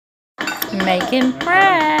Making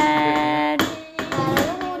bread.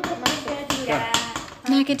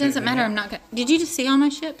 Mac, it doesn't matter. I'm not gonna. Did you just see all my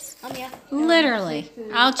chips? Yeah. Literally.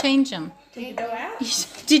 I'll change them. Take the dough out?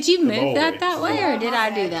 Did you move that way, or did I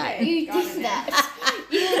do that? You did that.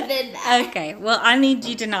 You did that. Okay. Well, I need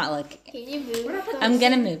you to not look. Can you move? I'm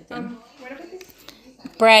gonna move them. Where did I put this?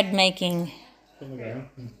 Bread making. Just in the ground?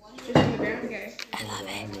 Okay. I love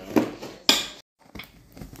it.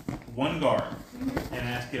 One guard and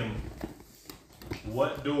ask him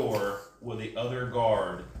what door will the other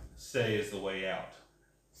guard say is the way out.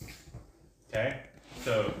 Okay?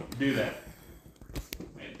 So do that.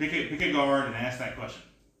 Pick a guard and ask that question.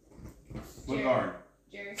 What Jerry. guard?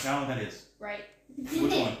 Jerry. Tell him what that is. Right.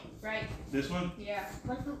 Which one? Right. This one? Yeah.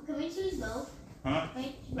 Can we choose both? Huh?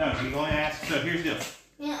 Wait. No, you can only ask. So here's the deal.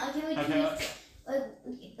 Yeah, can we Okay. choose?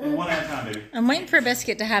 One at a time, baby. I'm waiting for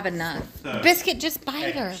Biscuit to have enough. So, Biscuit, just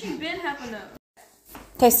bite her. She's been having a.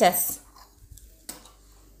 Okay, sis.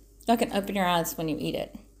 Y'all can open your eyes when you eat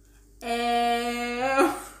it.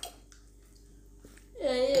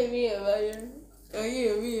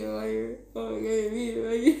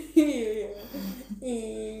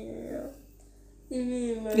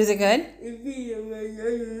 Is it good?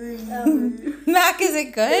 Mac, is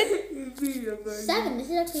it good? 7. This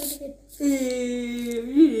is actually good.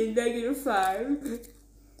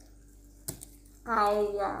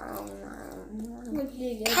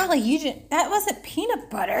 Kylie, you didn't. That wasn't peanut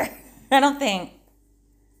butter. I don't think.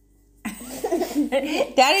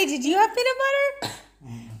 Daddy, did you have peanut butter?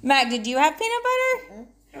 Mac, did you have peanut butter?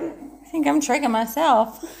 I think I'm tricking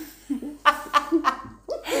myself.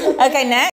 Okay, next.